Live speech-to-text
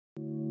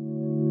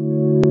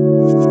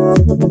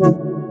So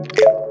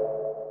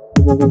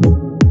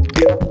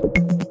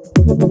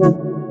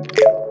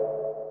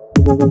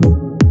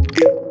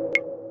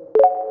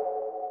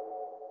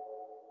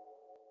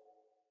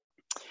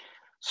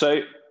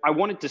I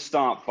wanted to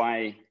start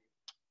by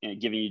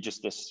giving you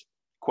just this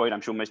quote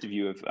I'm sure most of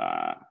you have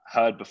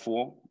heard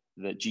before,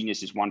 that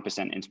genius is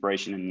 1%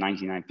 inspiration and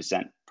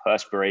 99%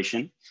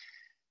 perspiration.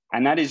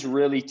 And that is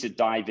really to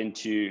dive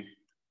into,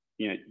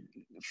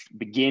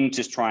 begin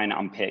to try and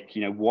unpick,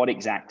 what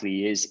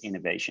exactly is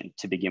innovation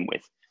to begin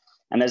with.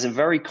 And there's a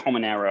very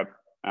common error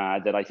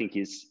that I think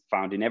is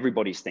found in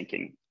everybody's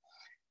thinking.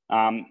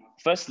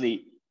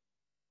 Firstly,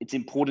 it's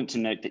important to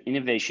note that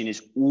innovation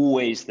is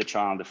always the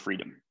child of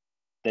freedom,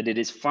 that it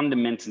is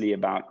fundamentally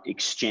about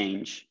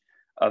exchange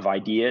of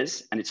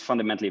ideas, and it's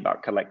fundamentally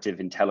about collective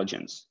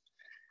intelligence.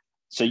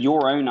 So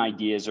your own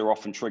ideas are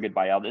often triggered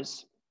by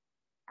others,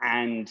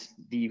 and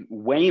the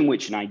way in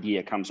which an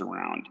idea comes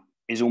around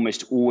is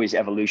almost always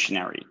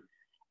evolutionary,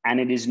 and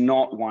it is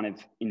not one of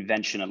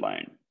invention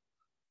alone.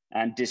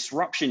 And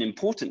disruption,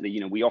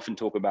 importantly, we often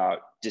talk about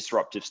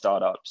disruptive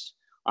startups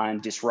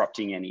and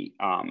disrupting any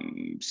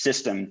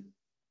system.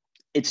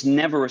 It's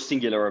never a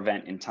singular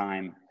event in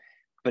time,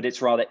 but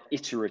it's rather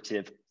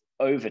iterative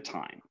over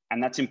time.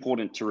 And that's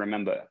important to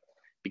remember,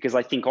 because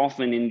I think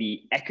often in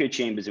the echo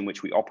chambers in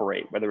which we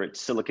operate, whether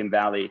it's Silicon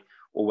Valley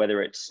or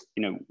whether it's,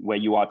 where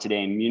you are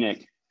today in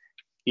Munich,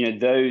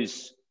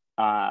 those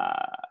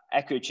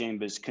echo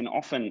chambers can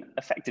often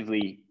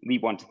effectively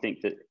lead one to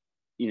think that,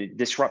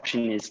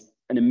 disruption is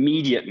an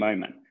immediate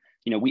moment.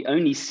 We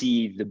only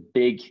see the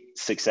big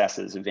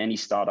successes of any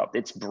startup,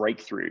 its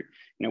breakthrough,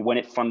 when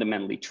it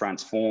fundamentally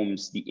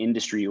transforms the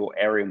industry or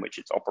area in which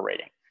it's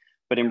operating.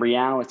 But in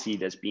reality,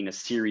 there's been a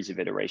series of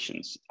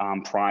iterations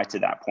prior to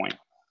that point.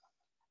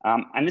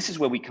 And this is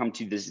where we come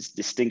to this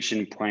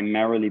distinction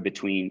primarily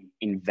between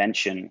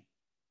invention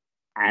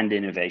and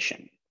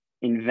innovation.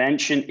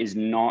 Invention is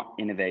not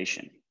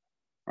innovation,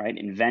 right?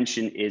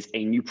 Invention is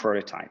a new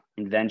prototype.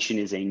 Invention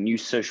is a new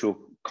social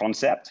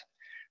concept,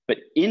 but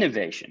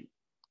innovation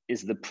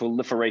is the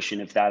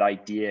proliferation of that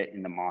idea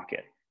in the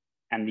market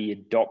and the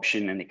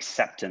adoption and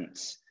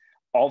acceptance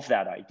of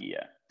that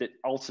idea that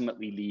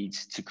ultimately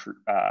leads to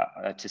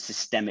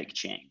systemic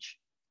change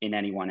in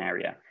any one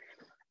area.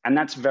 And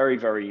that's very,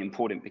 very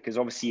important, because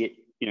obviously,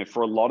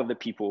 for a lot of the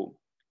people,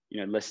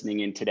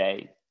 listening in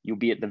today, you'll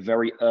be at the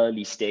very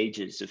early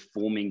stages of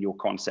forming your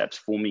concepts,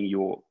 forming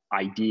your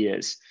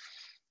ideas.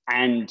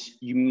 And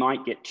you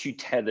might get too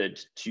tethered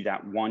to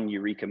that one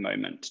eureka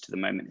moment, to the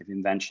moment of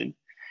invention.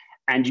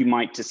 And you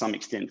might, to some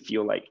extent,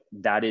 feel like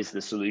that is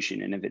the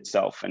solution in of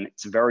itself. And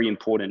it's very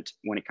important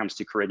when it comes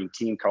to creating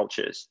team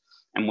cultures,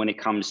 and when it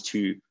comes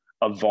to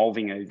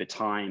evolving over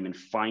time and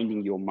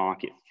finding your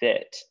market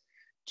fit,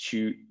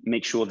 to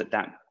make sure that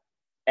that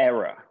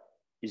error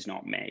is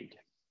not made.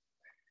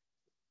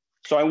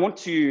 So I want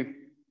to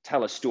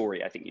tell a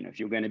story. I think, if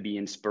you're going to be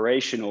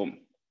inspirational,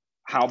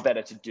 how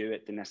better to do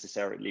it than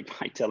necessarily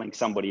by telling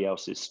somebody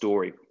else's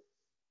story.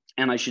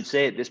 And I should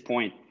say at this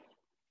point,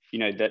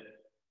 that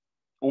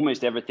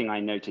almost everything I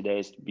know today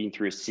has been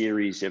through a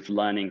series of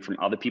learning from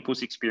other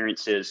people's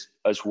experiences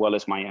as well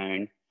as my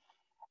own.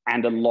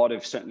 And a lot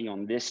of, certainly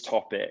on this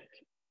topic,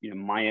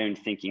 my own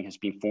thinking has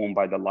been formed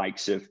by the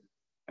likes of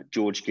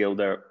George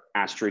Gilder,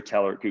 Astro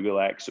Teller at Google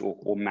X,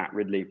 or Matt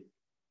Ridley,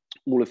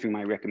 all of whom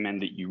I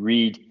recommend that you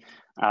read.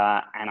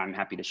 And I'm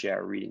happy to share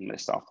a reading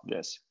list after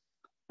this.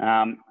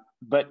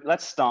 But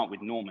let's start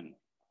with Norman.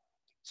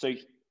 So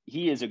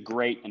he is a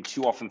great and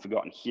too often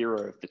forgotten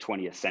hero of the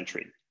 20th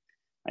century.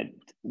 And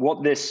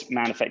what this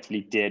man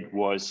effectively did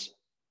was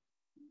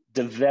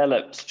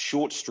developed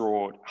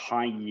short-strawed,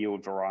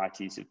 high-yield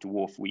varieties of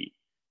dwarf wheat,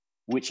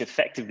 which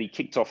effectively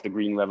kicked off the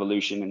Green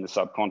Revolution in the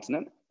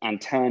subcontinent and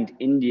turned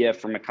India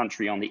from a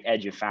country on the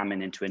edge of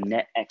famine into a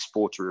net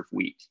exporter of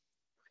wheat.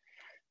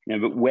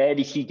 But where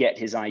did he get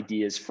his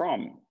ideas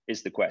from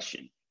is the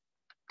question.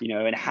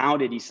 And how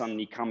did he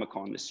suddenly come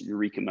upon this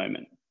eureka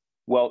moment?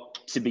 Well,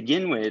 to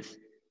begin with,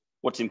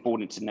 what's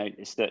important to note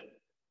is that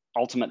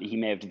ultimately he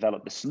may have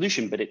developed the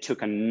solution, but it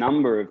took a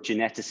number of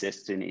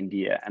geneticists in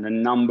India and a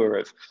number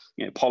of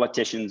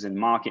politicians and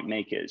market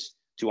makers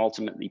to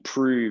ultimately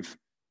prove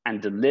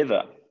and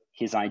deliver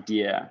his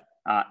idea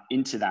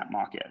into that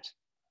market.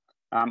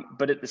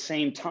 But at the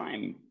same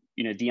time,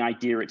 the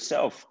idea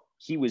itself,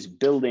 he was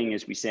building,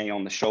 as we say,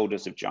 on the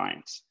shoulders of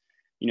giants.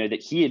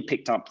 That he had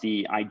picked up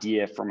the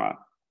idea from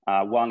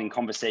while in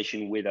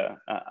conversation with a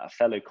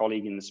fellow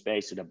colleague in the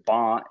space at a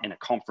bar in a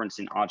conference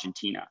in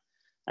Argentina,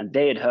 and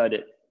they had heard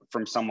it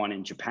from someone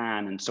in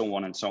Japan, and so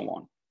on and so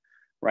on,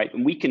 right?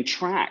 And we can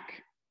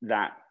track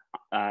that,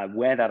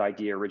 where that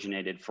idea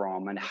originated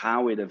from and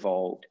how it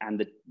evolved,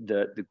 and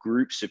the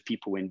groups of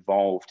people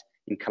involved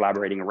in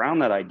collaborating around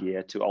that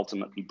idea to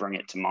ultimately bring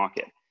it to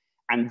market.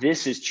 And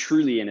this is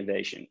truly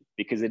innovation,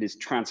 because it is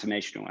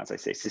transformational, as I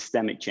say,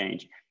 systemic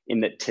change, in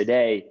that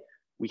today,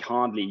 we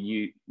hardly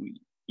use,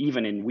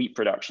 even in wheat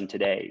production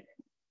today,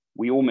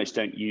 we almost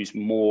don't use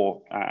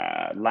more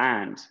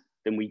land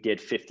than we did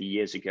 50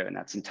 years ago. And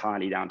that's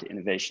entirely down to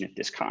innovation of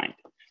this kind.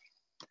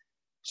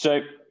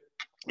 So,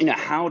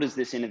 how does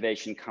this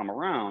innovation come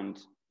around?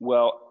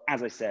 Well,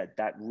 as I said,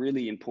 that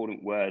really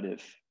important word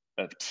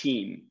of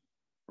team,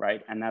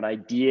 right? And that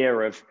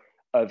idea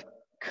of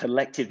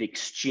collective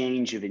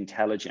exchange of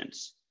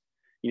intelligence.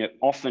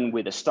 Often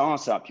with a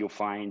startup, you'll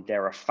find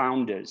there are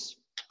founders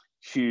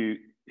who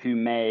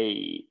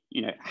may,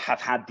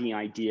 have had the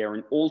idea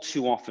and all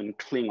too often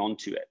cling on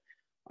to it.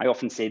 I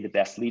often say the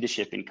best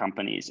leadership in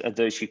companies are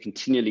those who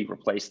continually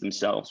replace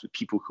themselves with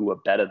people who are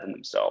better than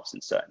themselves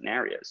in certain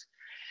areas.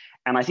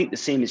 And I think the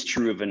same is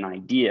true of an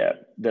idea,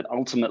 that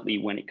ultimately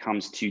when it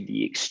comes to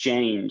the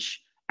exchange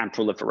and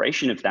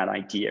proliferation of that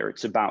idea,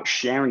 it's about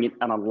sharing it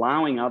and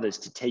allowing others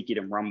to take it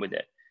and run with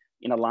it,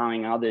 in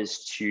allowing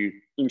others to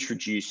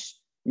introduce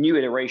new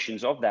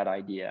iterations of that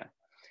idea.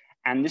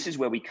 And this is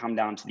where we come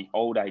down to the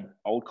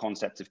old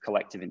concept of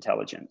collective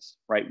intelligence,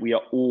 right? We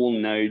are all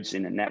nodes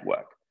in a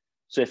network.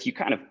 So if you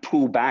kind of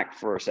pull back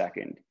for a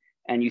second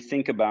and you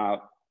think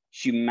about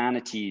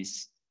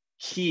humanity's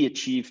key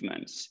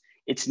achievements,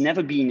 it's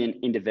never been an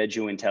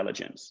individual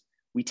intelligence.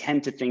 We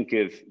tend to think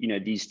of,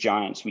 these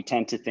giants. We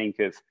tend to think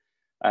of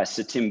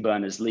Sir Tim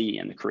Berners-Lee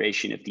and the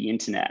creation of the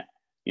internet,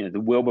 the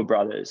Wilbur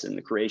brothers and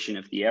the creation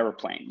of the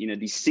airplane,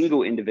 these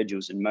single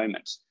individuals and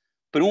moments.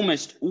 But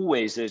almost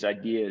always those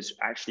ideas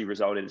actually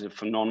resulted as a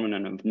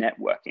phenomenon of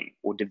networking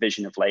or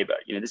division of labor.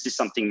 This is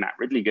something Matt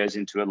Ridley goes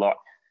into a lot,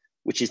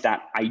 which is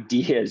that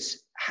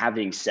ideas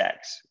having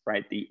sex,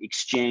 right? The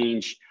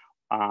exchange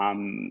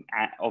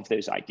of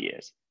those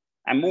ideas.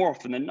 And more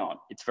often than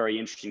not, it's very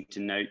interesting to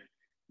note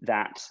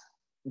that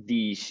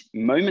these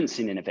moments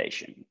in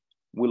innovation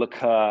will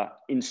occur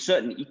in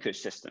certain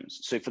ecosystems.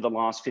 So for the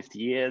last 50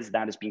 years,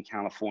 that has been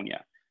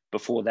California.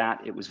 Before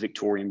that, it was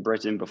Victorian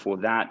Britain. Before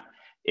that,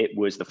 it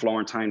was the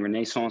Florentine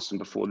Renaissance. And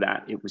before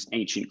that, it was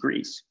ancient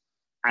Greece.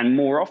 And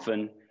more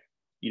often,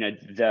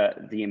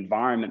 the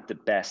environment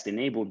that best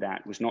enabled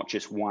that was not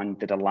just one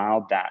that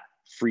allowed that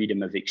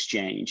freedom of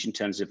exchange in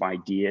terms of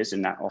ideas,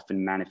 and that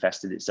often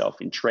manifested itself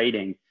in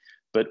trading,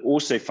 but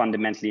also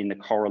fundamentally in the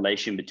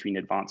correlation between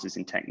advances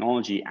in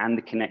technology and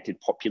the connected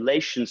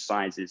population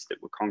sizes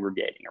that were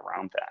congregating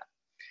around that.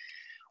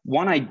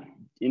 One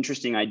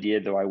interesting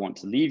idea, though, I want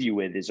to leave you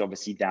with is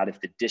obviously that of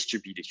the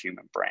distributed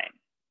human brain.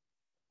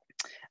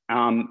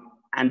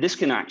 And this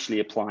can actually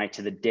apply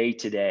to the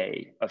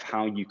day-to-day of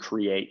how you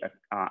create,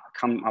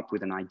 come up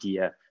with an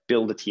idea,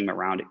 build a team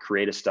around it,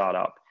 create a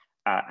startup,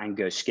 and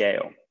go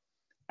scale.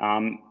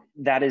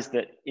 That is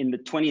that in the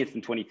 20th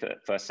and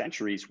 21st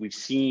centuries, we've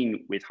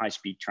seen with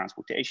high-speed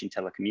transportation,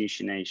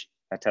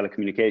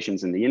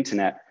 telecommunications and the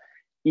internet,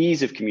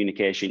 ease of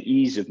communication,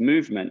 ease of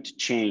movement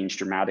change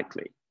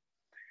dramatically.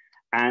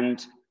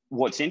 And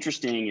what's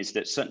interesting is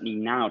that certainly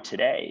now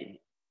today,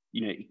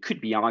 it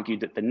could be argued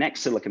that the next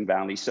Silicon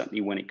Valley,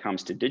 certainly when it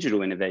comes to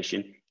digital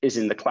innovation, is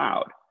in the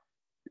cloud.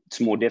 It's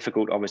more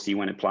difficult, obviously,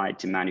 when applied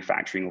to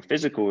manufacturing or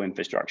physical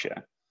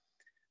infrastructure.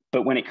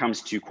 But when it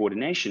comes to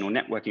coordination or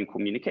networking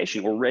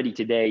communication, already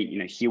today,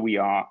 here we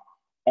are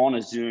on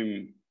a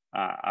Zoom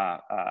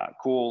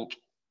call,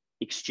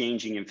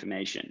 exchanging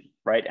information,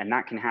 right? And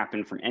that can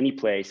happen from any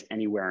place,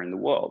 anywhere in the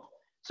world.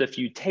 So if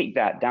you take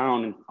that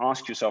down and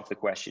ask yourself the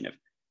question of,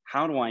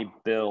 how do I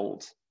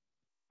build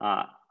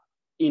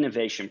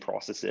innovation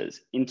processes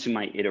into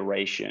my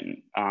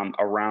iteration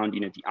around,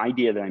 the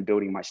idea that I'm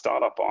building my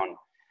startup on?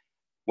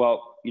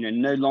 Well,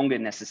 no longer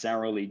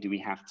necessarily do we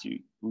have to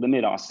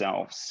limit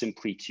ourselves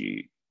simply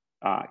to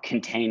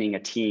containing a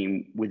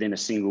team within a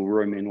single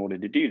room in order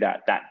to do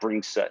that. That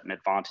brings certain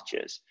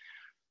advantages.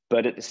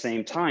 But at the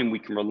same time, we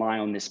can rely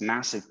on this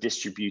massive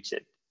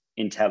distributed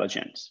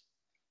intelligence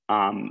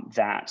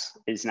that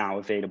is now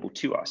available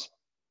to us.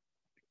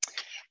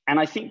 And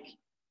I think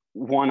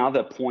one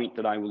other point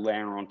that I will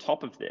layer on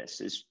top of this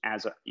is,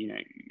 as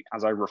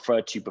I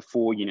referred to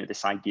before,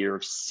 this idea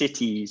of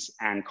cities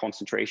and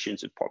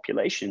concentrations of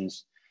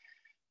populations,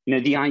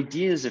 the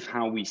ideas of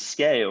how we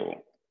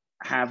scale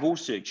have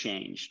also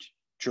changed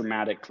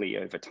dramatically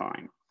over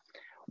time.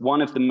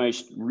 One of the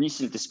most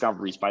recent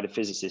discoveries by the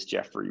physicist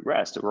Jeffrey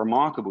Rest, a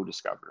remarkable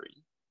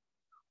discovery,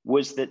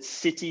 was that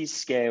cities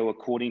scale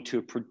according to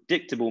a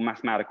predictable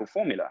mathematical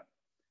formula,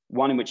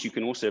 one in which you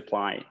can also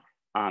apply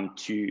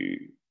to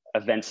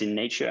events in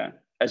nature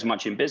as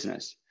much in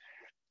business.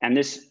 And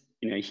this,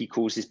 he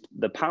calls this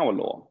the power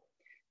law.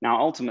 Now,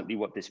 ultimately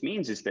what this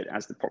means is that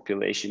as the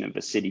population of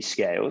a city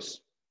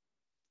scales,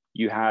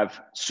 you have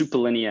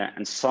superlinear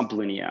and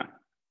sublinear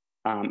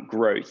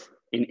growth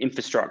in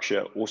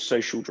infrastructure or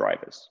social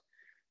drivers.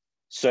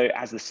 So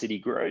as the city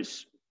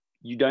grows,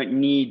 you don't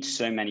need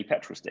so many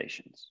petrol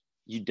stations.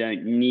 You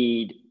don't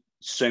need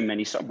so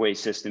many subway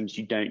systems.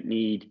 You don't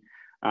need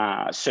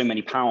so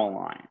many power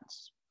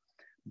lines.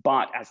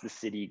 But as the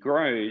city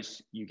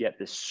grows, you get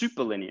this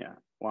superlinear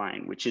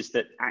line, which is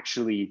that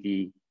actually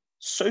the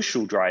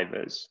social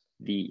drivers,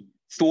 the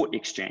thought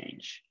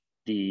exchange,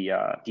 the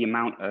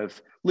amount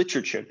of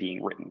literature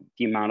being written,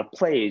 the amount of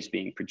plays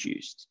being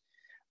produced,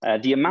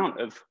 the amount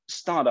of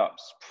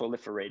startups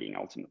proliferating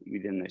ultimately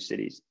within those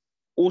cities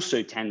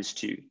also tends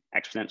to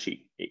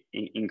exponentially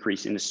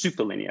increase in a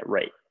superlinear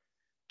rate,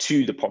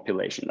 to the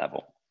population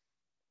level.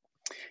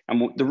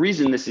 And the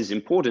reason this is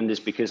important is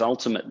because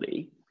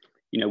ultimately,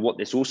 what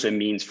this also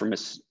means from a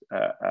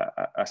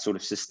sort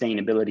of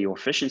sustainability or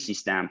efficiency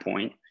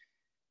standpoint,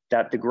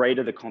 that the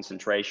greater the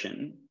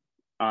concentration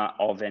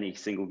of any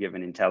single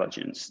given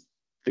intelligence,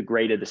 the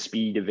greater the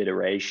speed of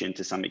iteration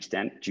to some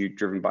extent,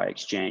 driven by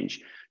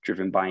exchange,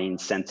 driven by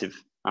incentive,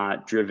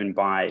 driven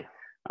by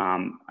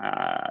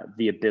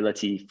the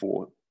ability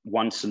for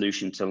one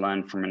solution to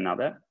learn from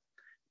another,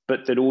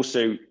 but that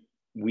also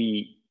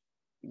we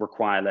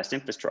require less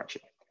infrastructure.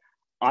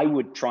 I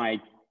would try,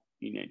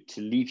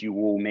 to leave you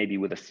all maybe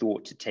with a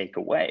thought to take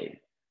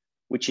away,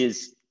 which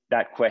is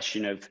that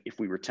question of, if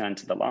we return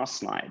to the last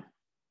slide,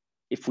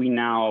 if we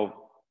now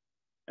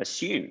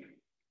assume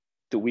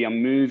that we are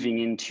moving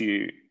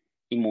into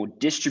a more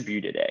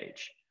distributed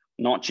age,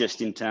 not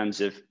just in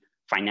terms of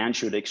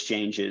financial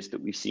exchanges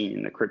that we've seen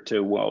in the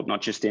crypto world,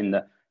 not just in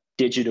the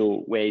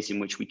digital ways in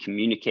which we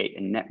communicate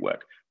and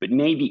network, but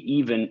maybe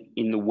even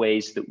in the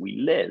ways that we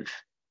live,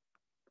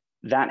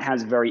 that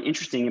has very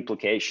interesting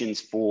implications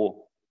for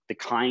the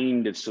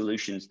kind of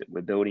solutions that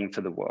we're building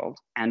for the world,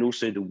 and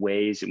also the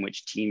ways in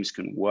which teams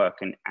can work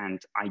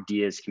and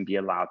ideas can be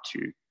allowed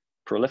to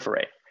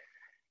proliferate.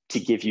 To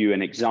give you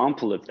an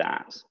example of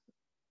that,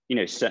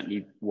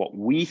 certainly what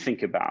we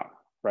think about,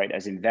 right,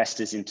 as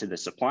investors into the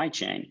supply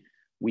chain,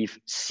 we've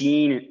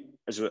seen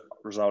as a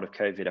result of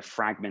COVID, a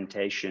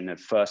fragmentation of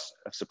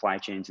supply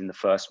chains in the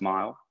first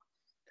mile.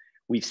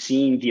 We've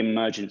seen the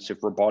emergence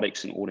of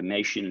robotics and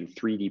automation and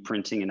 3D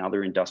printing and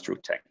other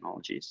industrial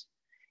technologies.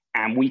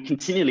 And we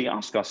continually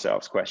ask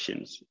ourselves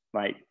questions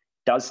like,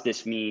 does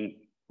this mean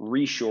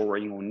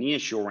reshoring or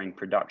nearshoring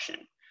production?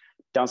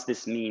 Does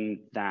this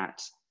mean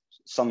that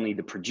suddenly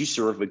the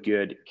producer of a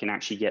good can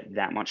actually get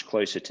that much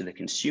closer to the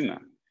consumer?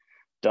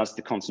 Does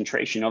the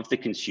concentration of the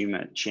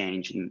consumer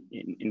change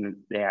in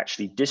they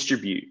actually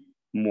distribute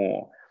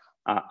more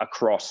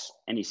across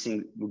any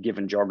single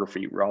given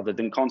geography rather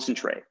than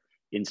concentrate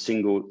in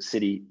single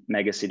city,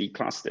 mega city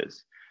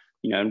clusters?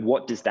 And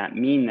what does that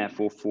mean,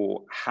 therefore,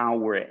 for how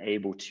we're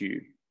able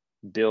to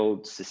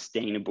build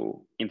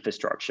sustainable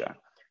infrastructure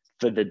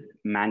for the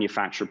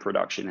manufacture,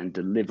 production, and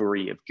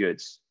delivery of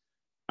goods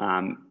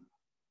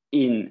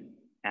in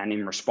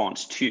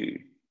response to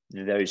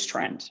those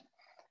trends?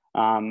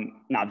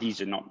 Now, these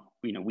are not,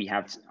 we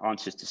have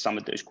answers to some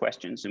of those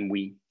questions, and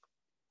we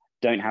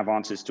don't have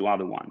answers to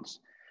other ones.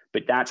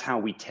 But that's how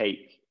we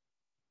take,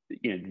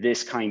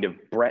 this kind of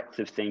breadth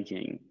of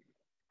thinking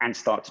and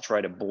start to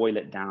try to boil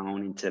it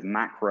down into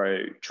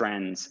macro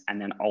trends, and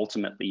then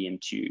ultimately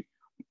into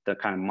the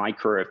kind of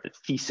micro of the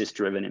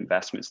thesis-driven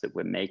investments that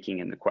we're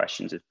making, and the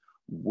questions of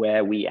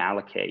where we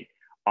allocate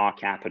our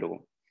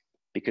capital.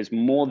 Because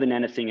more than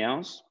anything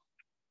else,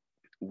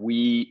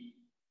 we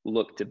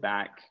look to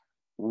back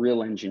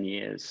real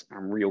engineers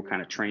and real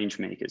kind of change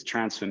makers,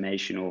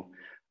 transformational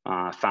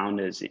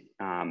founders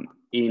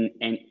in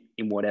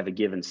whatever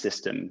given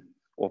system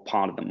or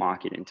part of the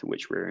market into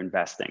which we're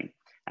investing.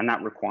 And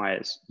that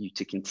requires you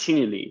to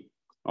continually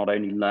not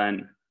only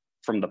learn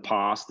from the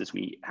past, as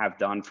we have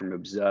done from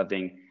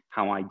observing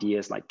how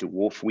ideas like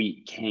dwarf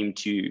wheat came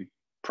to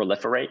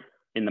proliferate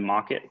in the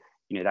market.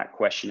 That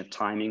question of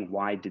timing,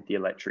 why did the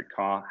electric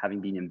car,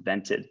 having been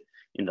invented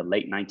in the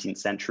late 19th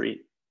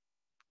century,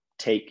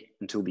 take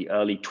until the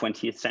early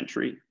 20th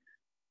century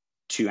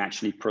to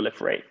actually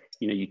proliferate?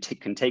 You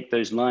can take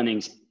those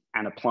learnings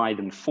and apply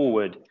them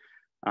forward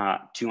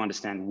to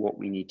understand what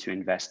we need to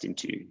invest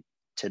into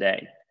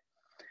today.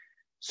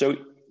 So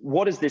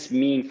what does this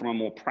mean from a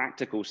more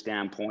practical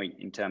standpoint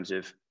in terms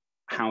of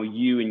how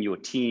you and your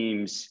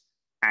teams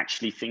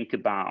actually think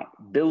about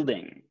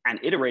building and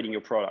iterating your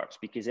products?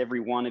 Because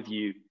every one of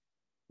you,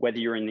 whether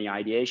you're in the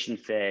ideation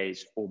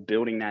phase or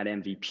building that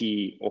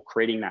MVP or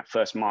creating that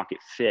first market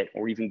fit,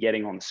 or even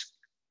getting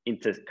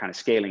into kind of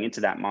scaling into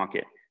that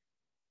market,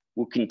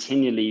 will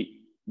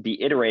continually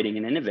be iterating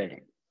and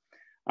innovating.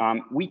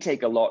 We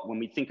take a lot when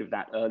we think of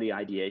that early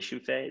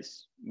ideation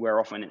phase, where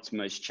often it's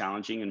most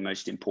challenging and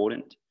most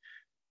important,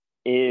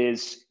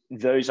 is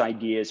those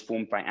ideas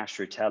formed by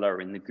Astro Teller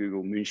in the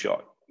Google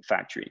Moonshot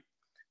Factory,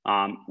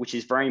 which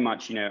is very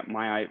much,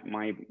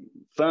 my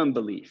firm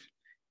belief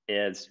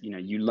is,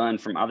 you learn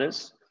from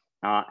others,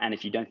 and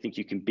if you don't think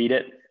you can beat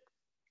it,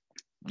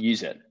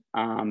 use it.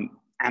 And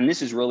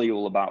this is really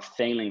all about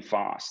failing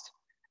fast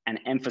and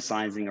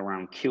emphasizing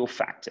around kill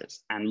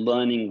factors and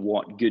learning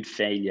what good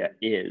failure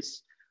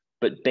is,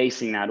 but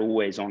basing that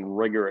always on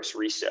rigorous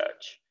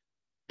research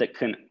that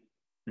can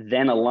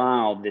then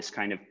allow this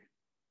kind of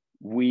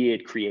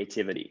weird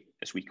creativity,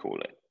 as we call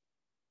it,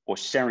 or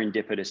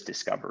serendipitous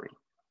discovery.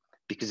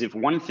 Because if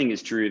one thing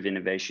is true of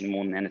innovation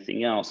more than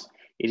anything else,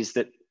 it is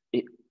that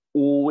it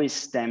always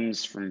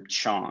stems from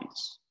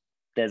chance.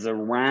 There's a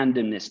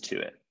randomness to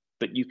it,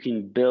 but you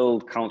can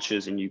build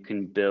cultures and you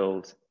can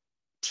build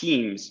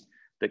teams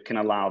that can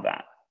allow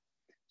that.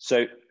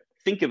 So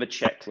think of a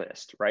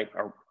checklist, right,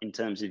 in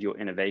terms of your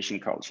innovation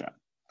culture.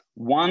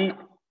 One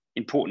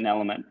important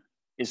element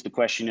is the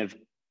question of,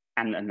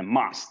 and the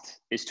must,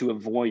 is to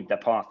avoid the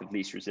path of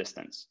least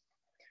resistance.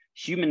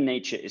 Human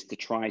nature is to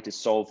try to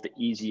solve the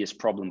easiest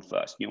problem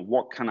first.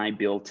 What can I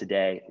build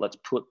today? Let's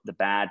put the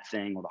bad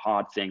thing or the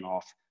hard thing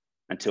off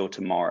until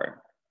tomorrow,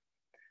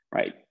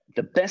 right?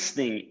 The best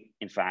thing,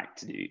 in fact,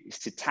 to do is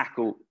to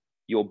tackle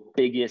your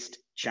biggest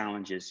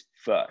challenges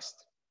first.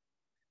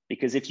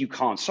 Because if you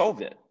can't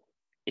solve it,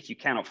 if you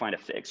cannot find a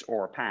fix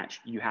or a patch,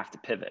 you have to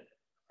pivot.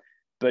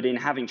 But in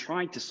having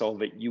tried to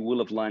solve it, you will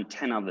have learned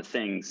 10 other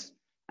things.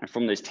 And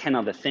from those 10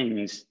 other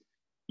things,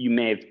 you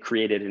may have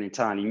created an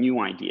entirely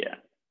new idea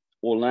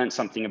or learned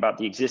something about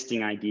the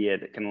existing idea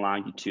that can allow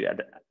you to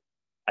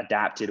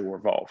adapt it or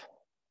evolve.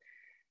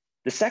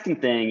 The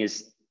second thing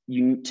is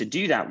to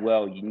do that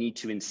well, you need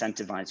to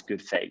incentivize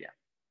good failure.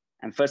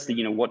 And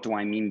firstly, what do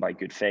I mean by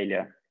good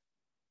failure?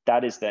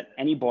 That is that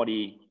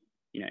anybody,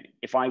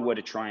 if I were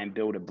to try and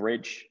build a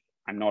bridge,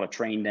 I'm not a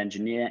trained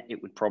engineer,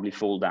 it would probably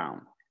fall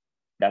down.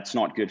 That's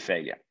not good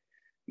failure.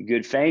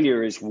 Good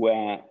failure is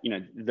where,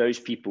 those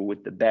people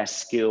with the best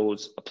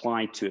skills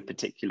applied to a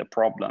particular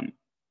problem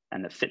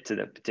and the fit to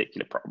the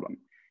particular problem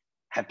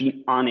have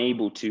been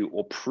unable to,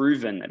 or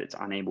proven that it's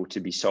unable to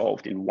be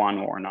solved in one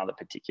or another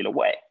particular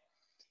way.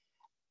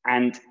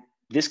 And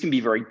this can be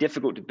very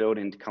difficult to build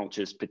into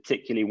cultures,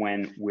 particularly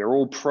when we're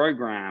all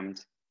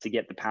programmed to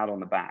get the pat on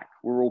the back.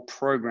 We're all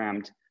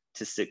programmed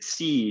to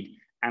succeed.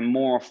 And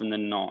more often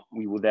than not,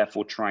 we will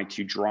therefore try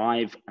to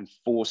drive and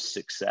force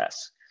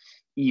success,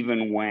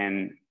 even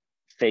when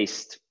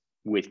faced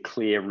with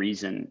clear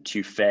reason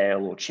to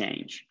fail or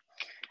change.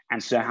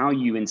 And so how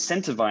you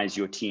incentivize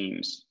your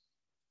teams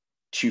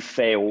to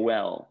fail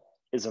well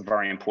is a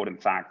very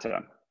important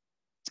factor.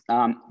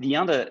 The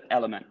other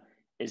element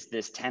is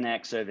this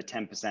 10x over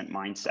 10%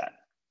 mindset.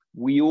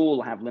 We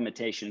all have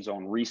limitations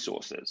on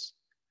resources,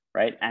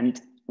 right? And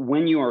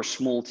when you are a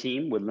small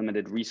team with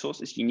limited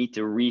resources, you need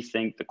to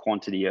rethink the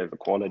quantity over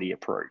quality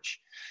approach.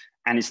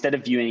 And instead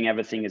of viewing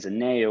everything as a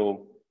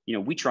nail,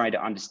 we try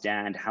to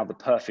understand how the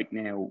perfect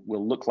nail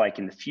will look like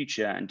in the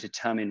future and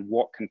determine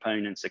what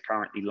components are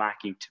currently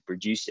lacking to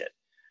produce it.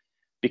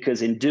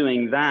 Because in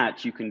doing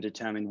that, you can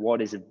determine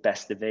what is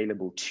best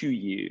available to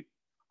you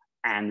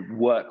and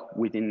work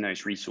within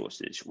those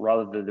resources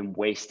rather than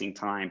wasting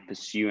time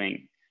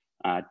pursuing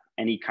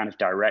any kind of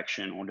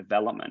direction or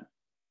development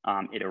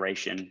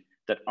iteration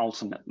that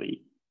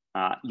ultimately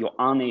you're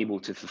unable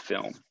to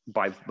fulfill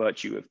by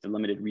virtue of the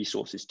limited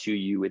resources to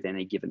you within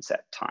a given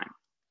set time.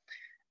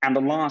 And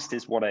the last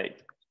is what I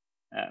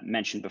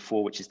mentioned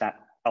before, which is that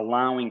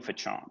allowing for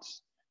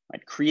chance.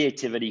 Right?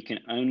 Creativity can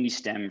only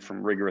stem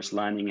from rigorous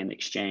learning and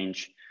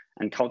exchange,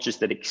 and cultures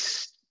that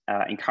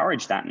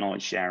encourage that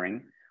knowledge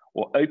sharing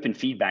or open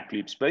feedback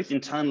loops, both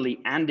internally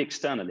and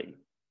externally,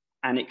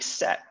 and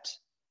accept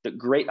that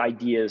great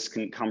ideas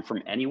can come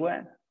from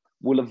anywhere,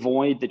 will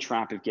avoid the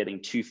trap of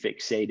getting too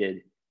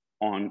fixated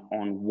on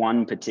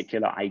one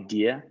particular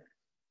idea,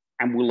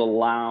 and will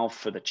allow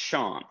for the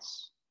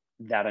chance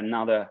that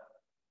another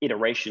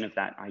iteration of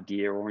that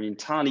idea or an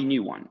entirely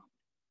new one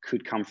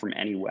could come from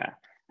anywhere,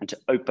 and to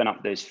open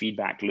up those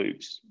feedback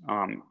loops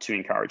to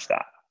encourage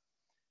that.